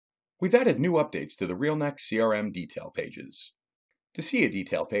We've added new updates to the RealNex CRM Detail pages. To see a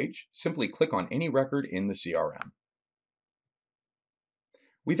detail page, simply click on any record in the CRM.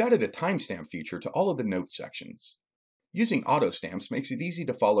 We've added a timestamp feature to all of the notes sections. Using Autostamps makes it easy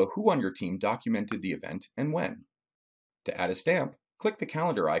to follow who on your team documented the event and when. To add a stamp, click the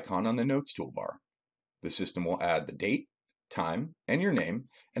calendar icon on the Notes toolbar. The system will add the date, time, and your name,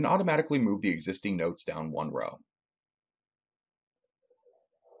 and automatically move the existing notes down one row.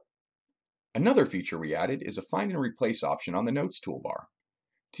 Another feature we added is a Find and Replace option on the Notes toolbar.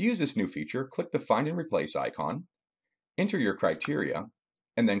 To use this new feature, click the Find and Replace icon, enter your criteria,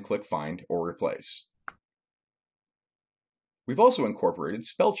 and then click Find or Replace. We've also incorporated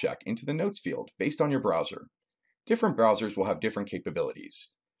Spellcheck into the Notes field based on your browser. Different browsers will have different capabilities.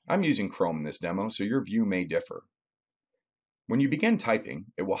 I'm using Chrome in this demo, so your view may differ. When you begin typing,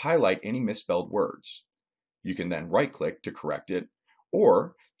 it will highlight any misspelled words. You can then right-click to correct it,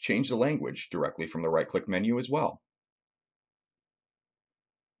 or change the language directly from the right-click menu as well.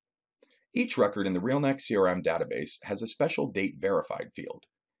 Each record in the RealNex CRM database has a special Date Verified field.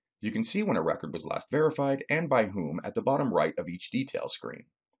 You can see when a record was last verified and by whom at the bottom right of each detail screen.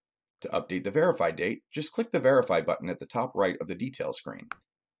 To update the verified date, just click the Verify button at the top right of the detail screen.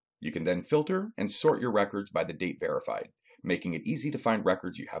 You can then filter and sort your records by the date verified, making it easy to find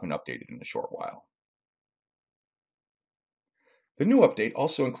records you haven't updated in a short while. The new update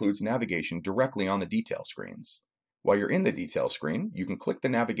also includes navigation directly on the detail screens. While you're in the detail screen, you can click the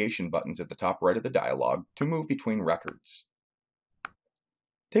navigation buttons at the top right of the dialog to move between records.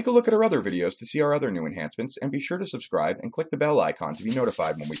 Take a look at our other videos to see our other new enhancements, and be sure to subscribe and click the bell icon to be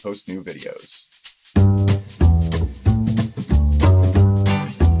notified when we post new videos.